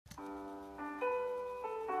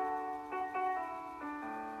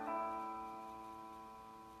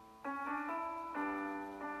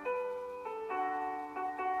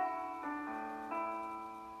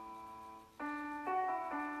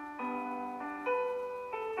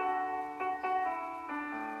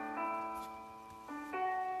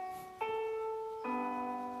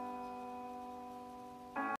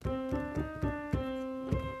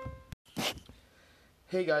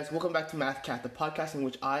Hey guys, welcome back to MathCat, the podcast in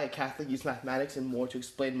which I, a Catholic, use mathematics and more to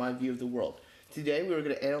explain my view of the world. Today we are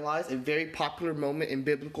going to analyze a very popular moment in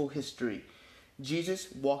biblical history, Jesus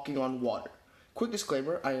walking on water. Quick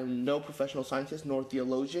disclaimer, I am no professional scientist nor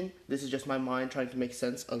theologian. This is just my mind trying to make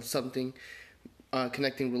sense of something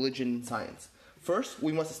connecting religion and science. First,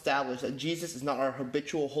 we must establish that Jesus is not our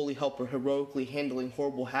habitual holy helper heroically handling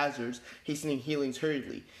horrible hazards, hastening healings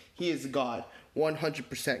hurriedly. He is God,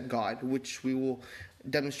 100% God, which we will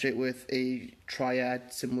demonstrate with a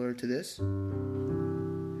triad similar to this.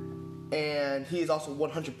 And he is also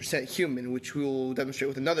 100% human, which we will demonstrate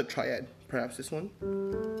with another triad, perhaps this one.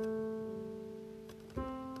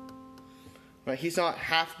 Right, he's not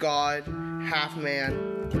half God, half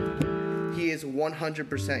man. He is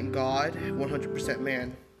 100% God, 100%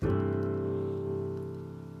 man.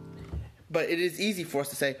 But it is easy for us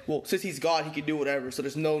to say, well, since he's God, he can do whatever, so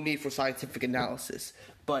there's no need for scientific analysis.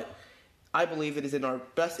 But I believe it is in our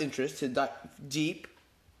best interest to dive deep,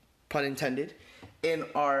 pun intended, in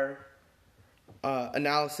our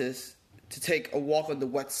analysis to take a walk on the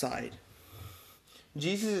wet side.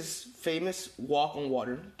 Jesus' famous walk on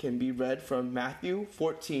water can be read from Matthew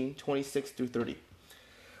 14:26-30.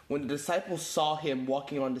 When the disciples saw him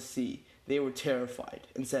walking on the sea, they were terrified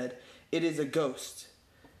and said, "It is a ghost."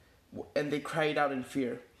 And they cried out in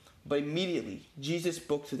fear. But immediately Jesus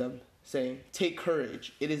spoke to them, saying, "Take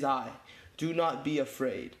courage, it is I. Do not be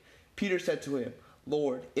afraid." Peter said to him,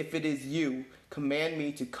 "Lord, if it is you, command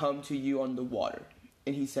me to come to you on the water."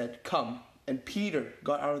 And he said, "Come." And Peter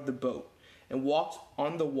got out of the boat and walked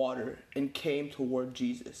on the water and came toward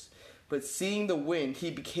Jesus. But seeing the wind,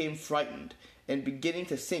 he became frightened, and beginning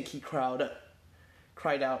to sink, he cried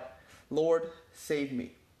out, "Lord, save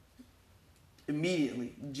me."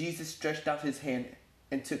 Immediately, Jesus stretched out his hand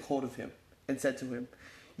and took hold of him and said to him,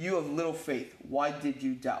 "You of little faith, why did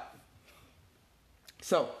you doubt?"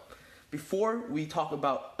 So, before we talk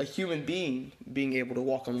about a human being being able to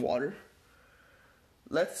walk on water,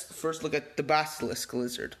 let's first look at the basilisk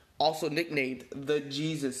lizard, also nicknamed the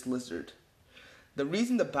Jesus lizard. The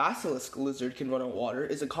reason the basilisk lizard can run on water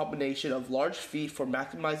is a combination of large feet for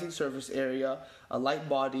maximizing surface area, a light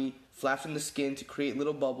body, flaps in the skin to create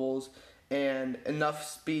little bubbles, and enough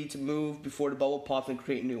speed to move before the bubble pops and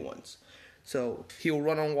create new ones. So he will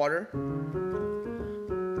run on water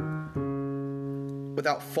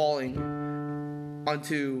without falling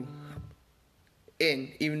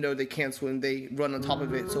even though they can't swim, they run on top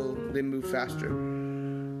of it so they move faster.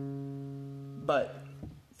 But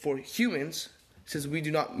for humans, since we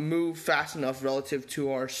do not move fast enough relative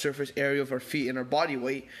to our surface area of our feet and our body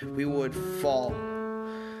weight, we would fall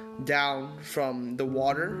down from the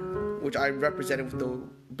water, which I represented with the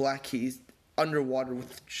black keys, underwater,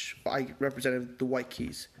 which I represented with the white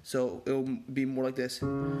keys. So it'll be more like this.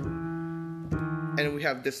 And we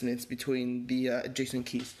have dissonance between the adjacent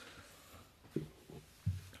keys.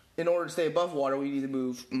 In order to stay above water, we need to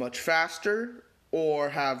move much faster or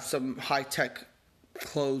have some high-tech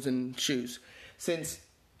clothes and shoes. Since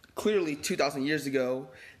clearly 2,000 years ago,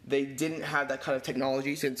 they didn't have that kind of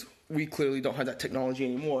technology, since we clearly don't have that technology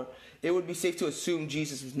anymore, it would be safe to assume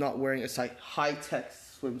Jesus was not wearing a high-tech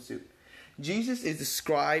swimsuit. Jesus is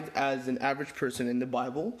described as an average person in the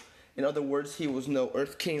Bible. In other words, he was no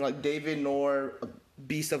earth king like David, nor a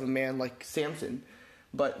beast of a man like Samson,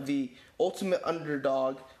 but the ultimate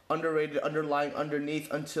underdog, underrated, underlying, underneath,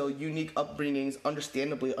 until unique upbringings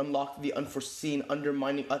understandably unlocked the unforeseen,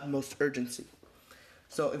 undermining utmost urgency.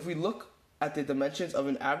 So if we look at the dimensions of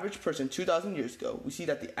an average person 2,000 years ago, we see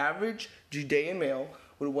that the average Judean male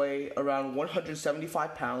would weigh around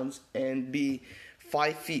 175 pounds and be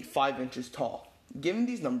 5 feet 5 inches tall. Given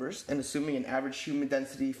these numbers, and assuming an average human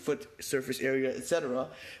density, foot surface area, etc.,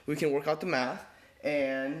 we can work out the math,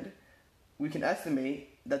 and we can estimate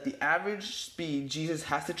that the average speed Jesus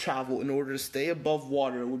has to travel in order to stay above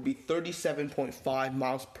water would be 37.5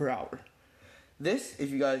 miles per hour. This, if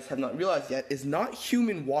you guys have not realized yet, is not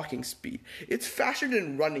human walking speed. It's faster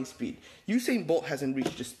than running speed. Usain Bolt hasn't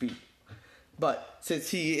reached this speed. But since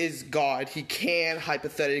he is God, he can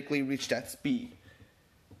hypothetically reach that speed.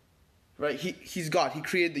 Right? He's God. He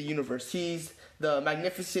created the universe. He's the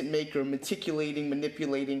magnificent maker,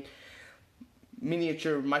 manipulating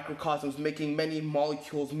miniature microcosms, making many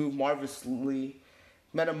molecules move marvelously,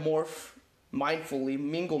 metamorph mindfully,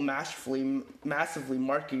 mingle massively,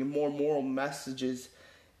 marking more moral messages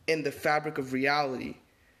in the fabric of reality.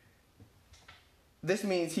 This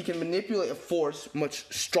means he can manipulate a force much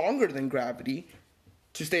stronger than gravity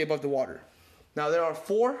to stay above the water. Now, there are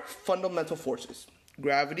 4 fundamental forces: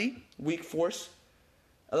 gravity, weak force,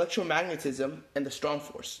 electromagnetism, and the strong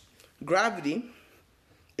force. Gravity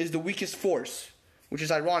is the weakest force, which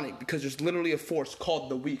is ironic because there's literally a force called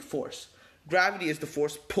the weak force. Gravity is the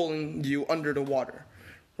force pulling you under the water,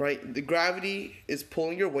 right? The gravity is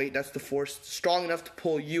pulling your weight. That's the force strong enough to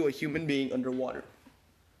pull you, a human being, underwater.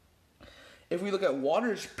 If we look at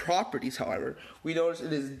water's properties, however, we notice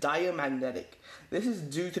it is diamagnetic. This is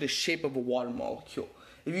due to the shape of a water molecule.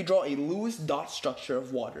 If you draw a Lewis dot structure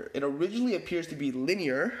of water, it originally appears to be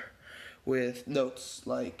linear with notes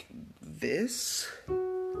like this,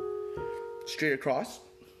 straight across,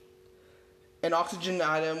 an oxygen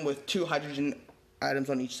atom with 2 hydrogen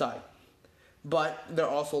atoms on each side. But there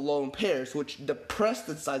are also lone pairs, which depress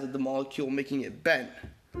the size of the molecule, making it bend,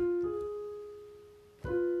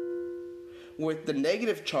 with the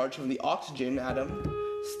negative charge from the oxygen atom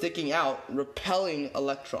sticking out, repelling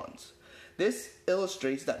electrons. This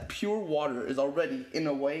illustrates that pure water is already, in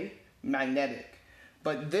a way, magnetic.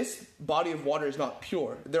 But this body of water is not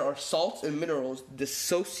pure. There are salts and minerals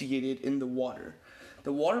dissociated in the water.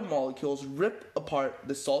 The water molecules rip apart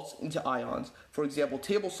the salts into ions. For example,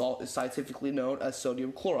 table salt is scientifically known as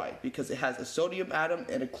sodium chloride because it has a sodium atom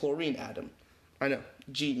and a chlorine atom. I know,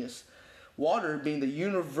 genius. Water, being the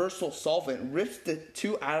universal solvent, rips the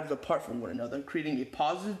two atoms apart from one another, creating a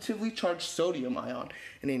positively charged sodium ion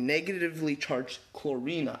and a negatively charged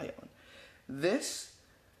chlorine ion. This,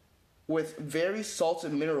 with various salts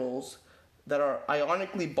and minerals that are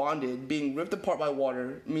ionically bonded, being ripped apart by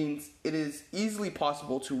water, means it is easily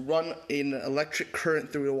possible to run an electric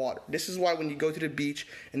current through the water. This is why when you go to the beach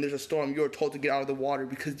and there's a storm, you're told to get out of the water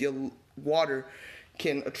because the water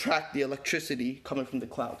can attract the electricity coming from the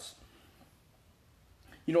clouds.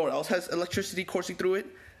 You know what else has electricity coursing through it?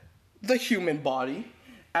 The human body.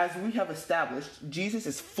 As we have established, Jesus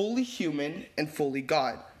is fully human and fully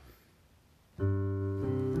God.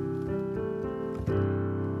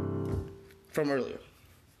 From earlier.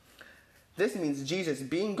 This means Jesus,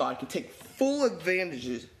 being God, can take full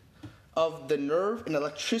advantages of the nerve and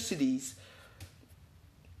electricities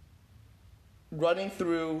running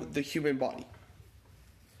through the human body,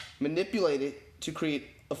 manipulate it to create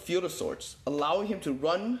a field of sorts, allowing him to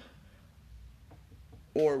run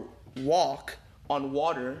or walk on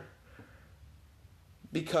water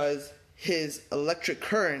because his electric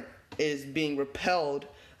current is being repelled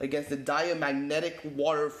against the diamagnetic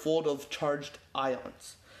water full of charged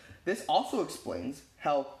ions. This also explains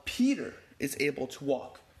how Peter is able to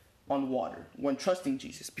walk on water when trusting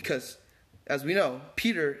Jesus because, as we know,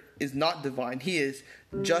 Peter is not divine. He is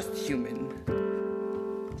just human.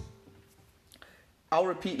 I'll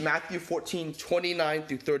repeat Matthew 14:29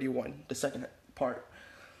 through 31, the second part.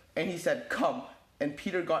 And he said, "Come." And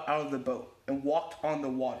Peter got out of the boat and walked on the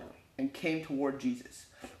water and came toward Jesus.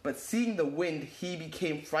 But seeing the wind, he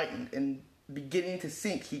became frightened, and beginning to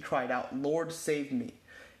sink, he cried out, "Lord, save me."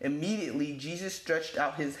 Immediately Jesus stretched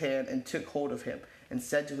out his hand and took hold of him and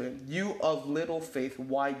said to him, "You of little faith,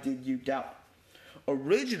 why did you doubt?"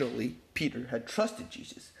 Originally, Peter had trusted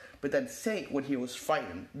Jesus, but then sank when he was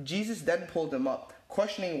frightened. Jesus then pulled him up,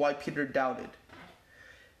 questioning why Peter doubted.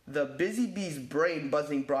 The busy bee's brain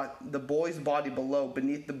buzzing brought the boy's body below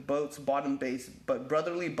beneath the boat's bottom base, but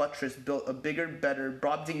brotherly buttress built a bigger, better,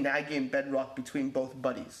 Brobdingnagian bedrock between both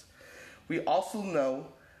buddies. We also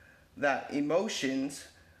know that emotions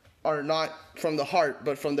are not from the heart,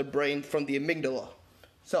 but from the brain, from the amygdala.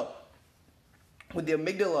 So, when the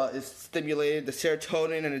amygdala is stimulated, the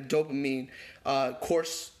serotonin and the dopamine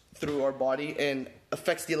course through our body and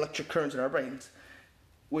affects the electric currents in our brains,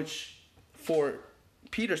 which for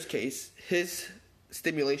Peter's case, his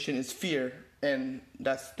stimulation is fear, and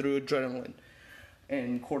that's through adrenaline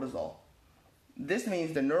and cortisol. This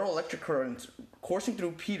means the neuroelectric currents coursing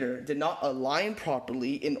through Peter did not align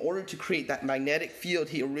properly in order to create that magnetic field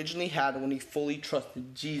he originally had when he fully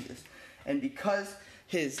trusted Jesus. And because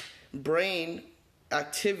his brain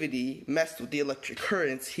activity messed with the electric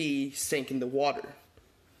currents, he sank in the water.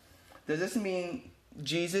 Does this mean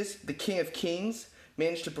Jesus, the King of Kings,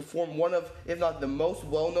 managed to perform one of, if not the most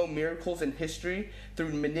well-known miracles in history through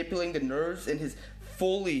manipulating the nerves in his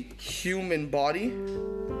fully human body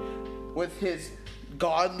with his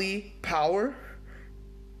godly power?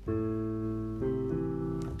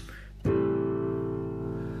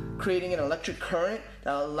 Creating an electric current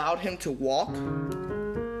that allowed him to walk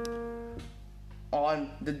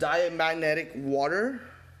on the diamagnetic water.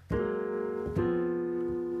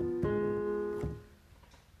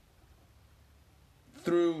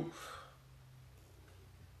 Through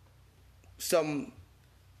some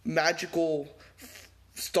magical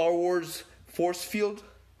Star Wars force field?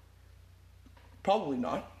 Probably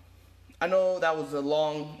not. I know that was a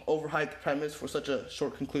long, overhyped premise for such a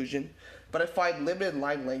short conclusion, but I find limited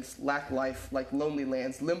line lengths lack life, like Lonely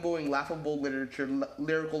Lands, limboing laughable literature,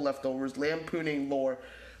 lyrical leftovers, lampooning lore,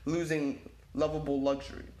 losing lovable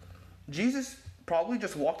luxury. Jesus probably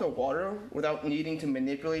just walked on water without needing to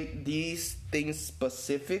manipulate these things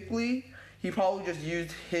specifically. He probably just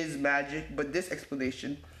used his magic, but this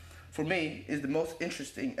explanation, for me, is the most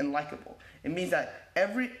interesting and likable. It means that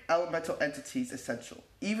every elemental entity is essential.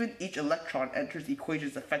 Even each electron enters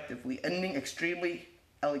equations effectively, ending extremely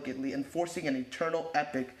elegantly and forcing an eternal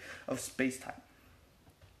epic of space-time.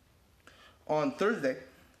 On Thursday,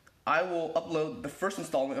 I will upload the first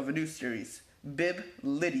installment of a new series, Bib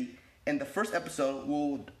Liddy, and the first episode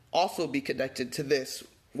will also be connected to this,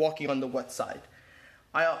 Walking on the Wet Side.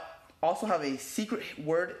 I also have a secret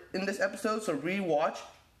word in this episode, so rewatch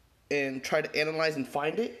and try to analyze and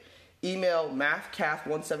find it. Email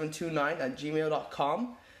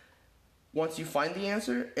mathcath1729@gmail.com once you find the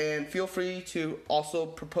answer, and feel free to also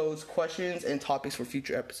propose questions and topics for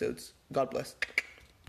future episodes. God bless.